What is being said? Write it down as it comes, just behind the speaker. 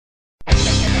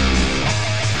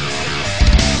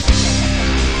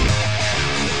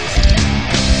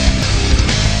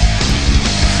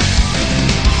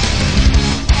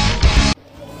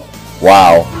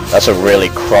Wow, that's a really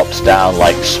cropped down,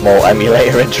 like, small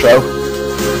emulator intro.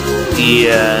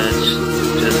 Yeah,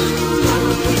 it's just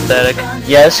pathetic.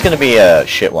 Yeah, it's gonna be a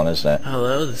shit one, isn't it?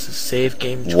 Hello, this is Save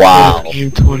Game. Wow.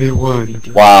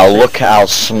 Game21. Wow, look how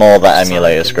small that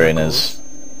emulator screen is.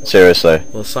 Seriously.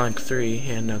 Well, Sonic 3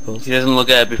 and Knuckles. He doesn't look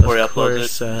at it before he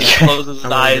uploads it. He closes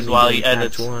his eyes while he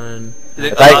edits.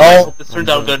 This turns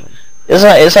out good.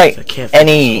 It's like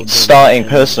any starting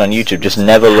person on YouTube just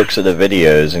never looks at the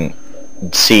videos and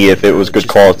see if it was good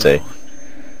quality.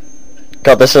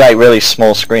 God, this is like really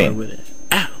small screen.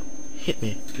 Ow! Hit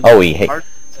me. Oh, he hit.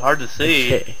 It's hard to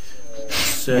see. Okay.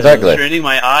 So, Exactly. Straining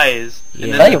my eyes. And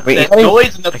Yeah. then that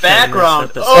noise in the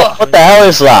background. Oh, What the hell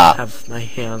is that? Have my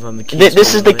hands on the keys.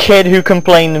 This is the kid who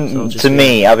complained to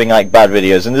me having like bad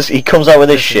videos, and he comes out with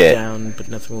this shit. Down, but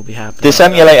nothing will be happening. This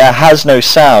emulator has no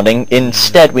sound, and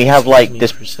instead we have like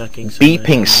this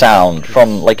beeping sound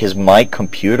from like his mic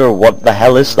computer. What the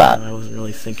hell is that? I wasn't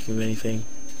really thinking of anything.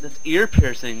 that's ear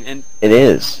piercing, and It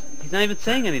is. he's not even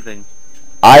saying anything.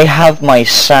 I have my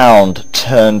sound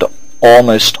turned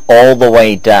almost all the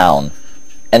way down,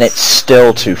 and it's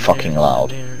still too fucking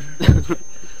loud.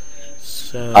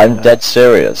 So, I'm dead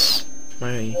serious.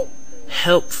 my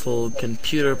helpful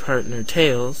computer partner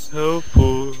Tails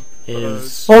Helpful.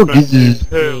 is Oh,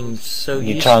 being so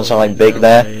You useful trying to sound like right Big now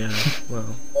there? by,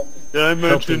 well, Did I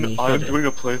mention mention I'm I'm doing doing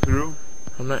a playthrough?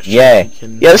 I'm not sure Yeah, if you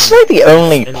can, yeah. This is like the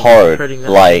only and part, hurting that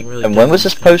like, really and when was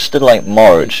this doesn't- posted? Like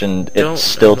March, and Don't it's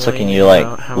still annoy taking me you like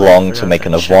about how I long to forgot make that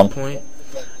another one. checkpoint.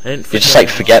 I didn't You just like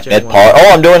forget Step mid part. one Oh,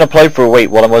 I'm doing a playthrough. Wait,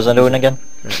 what was I doing again?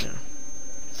 right now.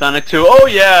 Sonic 2. Oh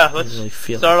yeah, I let's really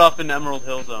feel start off in Emerald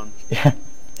Hill Zone. Yeah.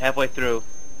 Halfway through.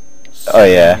 Oh,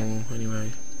 yeah. So,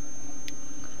 anyway,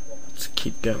 let's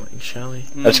keep going, shall we?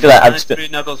 Let's go that- I'm Sonic just 3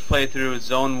 Knuckles playthrough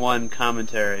Zone 1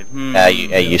 commentary.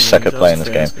 You suck at playing this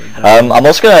game. That I'm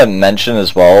also gonna mention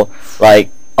as well, like,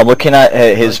 I'm looking at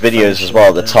his videos as well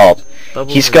at the top.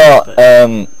 Bubbles He's are got,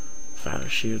 good, fire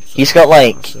shoots he's are got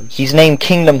like, awesome. he's named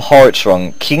Kingdom Hearts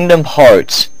wrong. Kingdom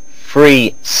Hearts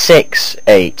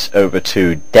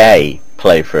 368/2 day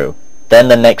playthrough. Then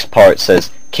the next part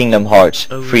says Kingdom Hearts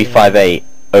Oh,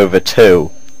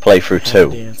 358/2 playthrough 2.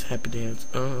 Happy dance.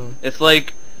 Oh. It's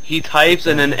like he types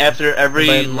and then after every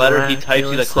But letter he types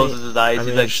he like closes his eyes.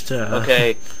 He's like,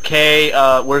 okay, K,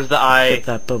 where's the I? Hit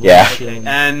that bubble Yeah. shield.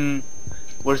 N,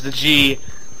 where's the G?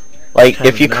 Like Kind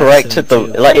if you of corrected the,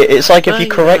 accident too. like it's like if Well, you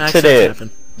know, corrected accidents it, happen.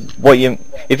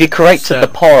 if you corrected So, the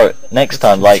part next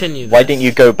time, like continue why this. didn't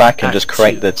you go back and Act just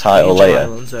correct 2, the title Angel later?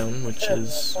 Island Zone, which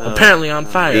is apparently on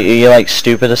fire. You like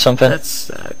stupid or something? That's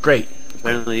great.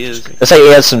 Apparently he is. It's like he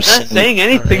has some. He's not saying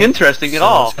anything Alright. interesting at So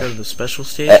all. let's go to the special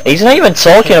stage. He's not even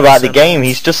talking about the Seven. game.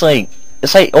 He's just like,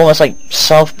 it's like almost like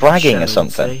self-bragging or Shadow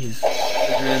would say something. he's-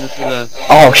 And this is a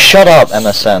Oh, shut up,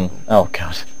 MSN. Oh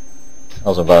god, that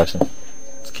was embarrassing.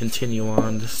 Let's continue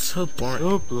on. This is so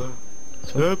boring.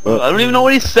 I don't even know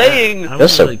what he's saying. I You're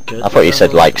was so. really good I thought you with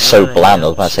said them, like but so now bland. I know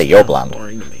was about to it's say just you're kinda bland.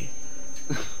 boring to me.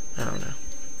 I don't know.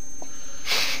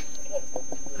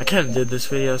 I kind of did this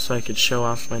video so I could show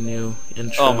off my new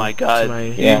intro. Oh my God. To my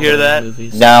Yeah. You hear that?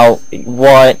 Movies. Now,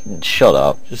 what? Shut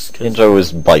up. Just 'cause Intro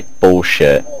was like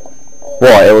bullshit.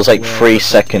 What? It was like 3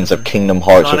 seconds of Kingdom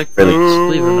Hearts with Sonic really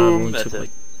believe it or not, it only That's took it. like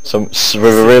some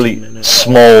really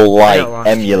small like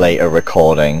emulator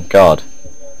recording. God,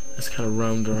 it's kind of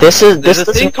roamed around. this is There's this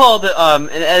a thing doesn't. called an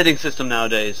editing system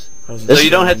nowadays. I was So This- you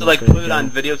don't have to like ready put it go.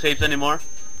 on videotapes anymore.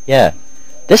 Yeah,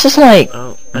 this is like.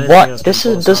 Oh, I didn't think I What? was This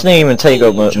gonna is, pull doesn't even take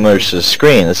up most of the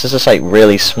screen. This is just like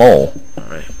really small.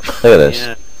 Alright. Look at this.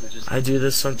 Yeah. it's just- I do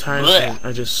this sometimes. Blech. And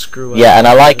I just screw up. Yeah, and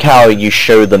I like how you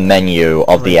show the menu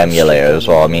of the emulator as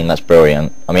well. I mean, that's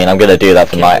brilliant. I mean, I'm gonna do that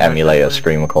for my emulator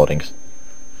screen recordings.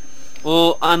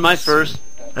 Well, on my first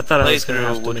I thought I was gonna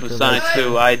have playthrough, to which make was a Sonic video.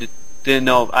 2, I didn't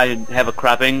know I didn't have a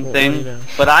cropping Well, thing, you know,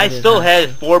 but I I didn't still have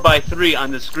had to. 4:3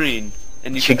 on the screen,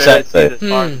 and you can barely see Exactly.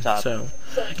 the bar at the top. So,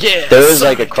 yeah. There is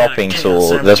like a Sonic cropping Chaos tool.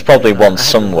 Emerald. There's probably I one had to,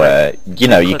 somewhere. You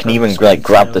know, you click can on even screen like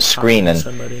grab so the screen talking and to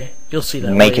somebody. You'll see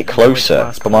that make later, it closer. like the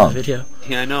last Come part of the on. video.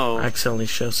 Yeah, I know. I accidentally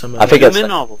show some of I think the- it's- Zoom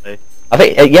in all the way. I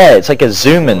think yeah, it's like a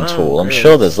zoom-in Wow, tool. I'm really?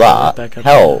 sure there's Right that. back up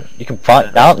Hell, there. you can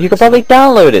find down. You could probably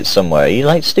download it somewhere. You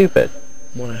like stupid.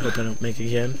 one I hope I don't make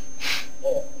again.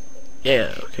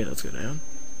 Yeah, okay, let's go down.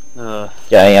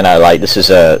 Yeah, you know, like this is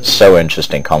a so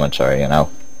interesting commentary. You know,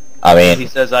 I He mean,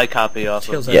 says I copy off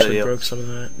Tails of the actually video. broke some of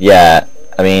that. yeah,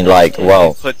 I mean, like,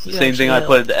 well, Puts the You same thing I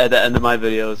actually put at the end of my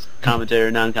videos.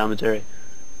 Commentary, non-commentary.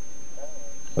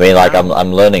 I mean, like,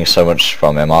 I'm learning so much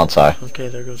from him, aren't I? Okay,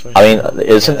 there goes my I mean,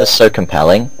 isn't this so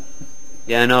compelling?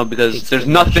 Yeah, I know, because It's there's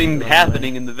good nothing that you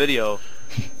happening in the video.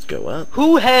 Let's go up.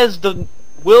 Who has the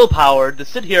willpower to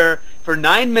sit here for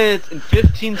 9 minutes and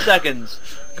 15 seconds.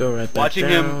 Go right back watching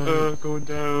down. him going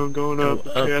down, going up.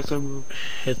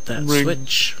 Hit that ring.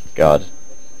 switch. God.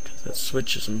 Because that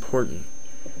switch is important.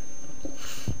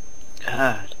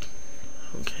 God.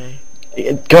 Okay.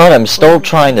 God, I'm still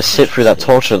trying to sit through that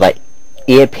torture, like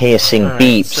ear-piercing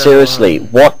beep. so, Seriously,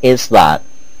 what is that?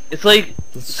 It's like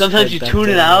sometimes you tune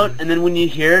it out, and then when you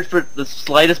hear it for the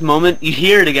slightest moment, you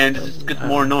hear it again. It just gets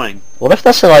more annoying. What if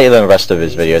that's like the rest of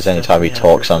his videos? Anytime he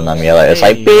talks on an emulator, it's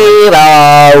like beep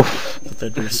off.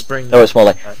 No, it's more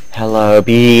like hello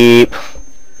beep.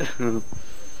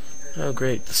 Oh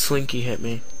great, the slinky hit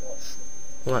me.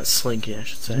 Well, not slinky, I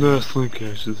should say. No, slinky,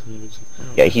 I should say.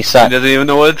 Yeah, he He doesn't even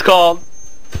know what it's called.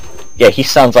 Yeah, he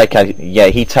sounds like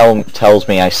he tells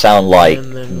me I sound like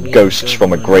ghosts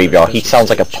from a graveyard. He sounds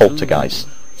like a poltergeist.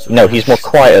 No, he's more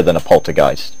quieter than a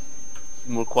poltergeist.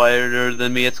 More quieter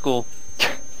than me at school.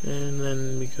 And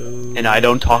then we go. And I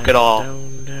don't talk at all.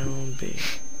 Down, down, B.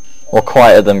 More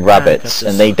quieter than rabbits,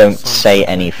 and they don't say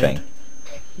anything.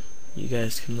 You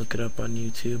guys can look it up on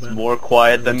YouTube. More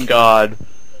quiet than God.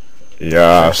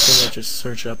 Yes. Just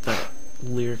search up that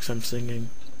lyrics I'm singing.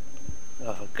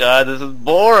 Oh God, this is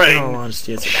boring. In all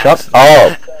honesty, it's Shut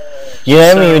up! You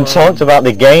haven't even talked about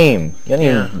the game. You haven't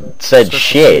even said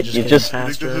shit. You just.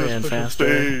 Faster and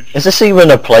faster. Is this even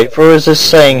a playthrough? Or is this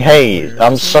saying, "Hey,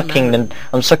 I'm sucking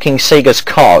Sega's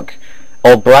cock,"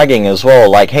 or bragging as well,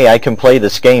 like, "Hey, I can play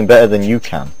this game better than you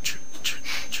can."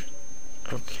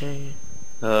 Okay.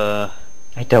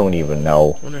 I don't even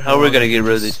know. How are we gonna get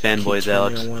rid of these fanboys,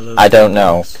 Alex? I don't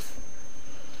know.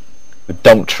 A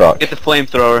dump truck. Get the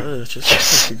flamethrower. It's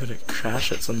just you're gonna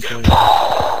crash at some point.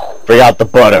 Bring out the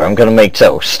butter. I'm gonna make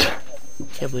toast.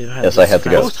 Can't believe I Yes, I had to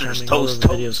go. Toast. The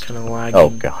video's kind of lagging. Oh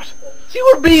God. See,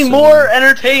 we're being more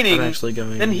entertaining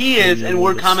going than he is, and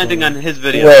we're commenting on his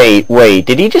video. Wait.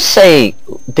 Did he just say?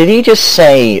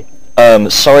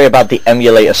 Sorry about the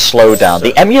emulator slowdown.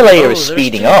 The emulator is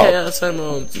speeding up.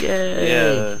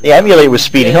 Yeah. The emulator was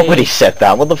speeding up when he said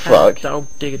that. What the fuck? Oh,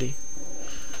 diggity.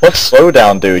 What's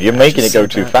slowdown, dude? You're making it go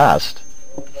too fast.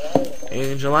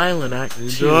 Angel Island Act 2.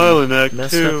 Angel Island Act 2.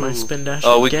 Messed up my spin dash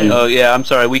Oh, again. Oh, yeah. I'm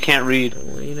sorry. We can't read.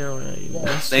 Well, you know,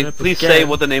 messed it up Please again. say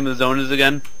what the name of the zone is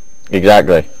again.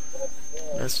 Exactly.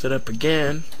 Messed it up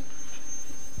again.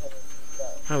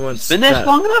 I once been there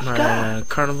long enough, my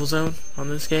carnival zone on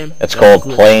this game. It's called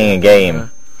playing a game.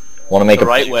 Want to make the a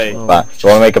right way. You want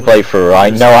to make a playthrough?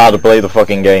 I know how to play the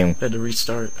fucking game. Had to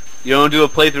restart. You don't do a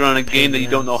playthrough on a game that you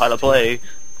don't know how to play.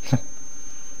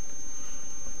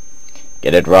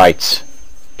 Get it right.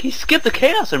 He skipped the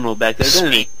Chaos Emerald back there,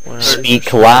 didn't he? Wow,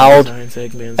 Speak loud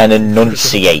and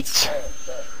enunciate.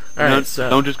 Alright, so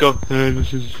don't just go, hey,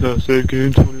 this is Save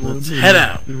Game 21. let's head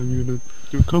out. I'm gonna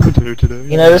do a commentator today.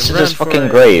 You know, this is just fucking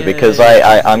great because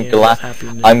I'm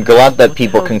glad that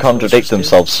people can contradict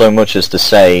themselves so much as to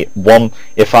say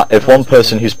if one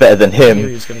person who's better than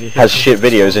him has shit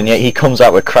videos and yet he comes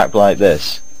out with crap like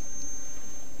this.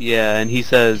 Yeah, and he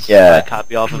says, Yeah. I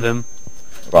copy off of him.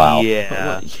 Wow.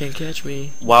 Yeah. You can't catch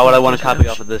me. Why would I want to copy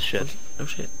off of this shit? Oh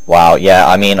shit. Wow. Yeah.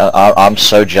 I mean, I'm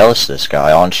so jealous of this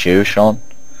guy, aren't you, Sean?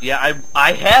 Yeah,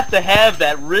 I have to have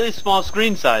that really small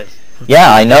screen size.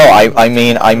 Yeah, I know. I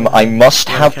mean, I must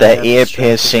have that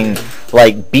ear-piercing,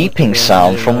 like, beeping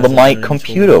sound from my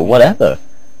computer, whatever.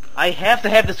 I have to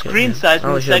have the screen size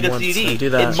from the Sega CD.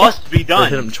 It must be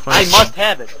done. I must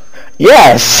have it.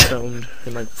 Yes!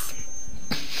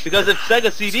 Because if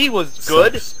Sega CD was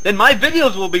good, then my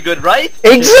videos will be good, right?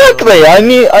 Exactly!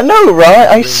 I know, right?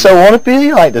 I so want to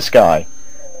be like this guy.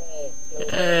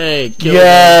 Yay!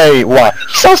 Yay! What?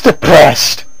 He sounds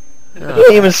depressed! He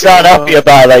didn't even sound happy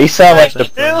about that. He sounded like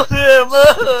Kill depressed. him!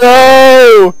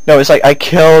 No! No, it's like, I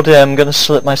killed him. I'm gonna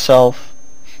slit myself.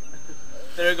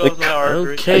 There goes my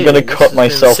artery. Okay, I'm gonna cut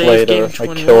myself later. I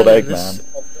killed Eggman.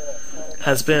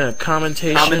 Has been a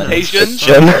commentation.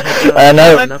 I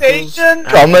know.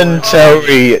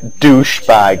 Commentary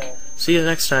douchebag. See you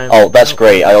next time. Oh, that's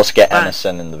great. I also get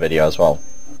Emerson in the video as well.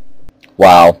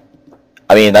 Wow.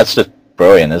 I mean, that's just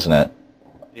brilliant, isn't it?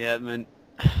 Yeah, man.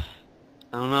 I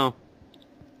don't know.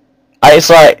 It's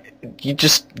like you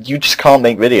just can't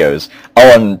make videos.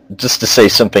 Oh, and just to say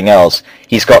something else,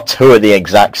 he's got 2 of the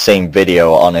exact same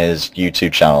video on his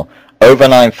YouTube channel. Over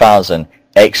 9,000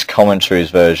 X commentaries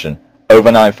version.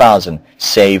 Over 9,000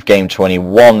 Save Game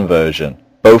 21 version.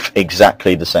 Both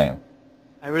exactly the same.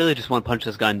 I really just want to punch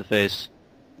this guy in the face.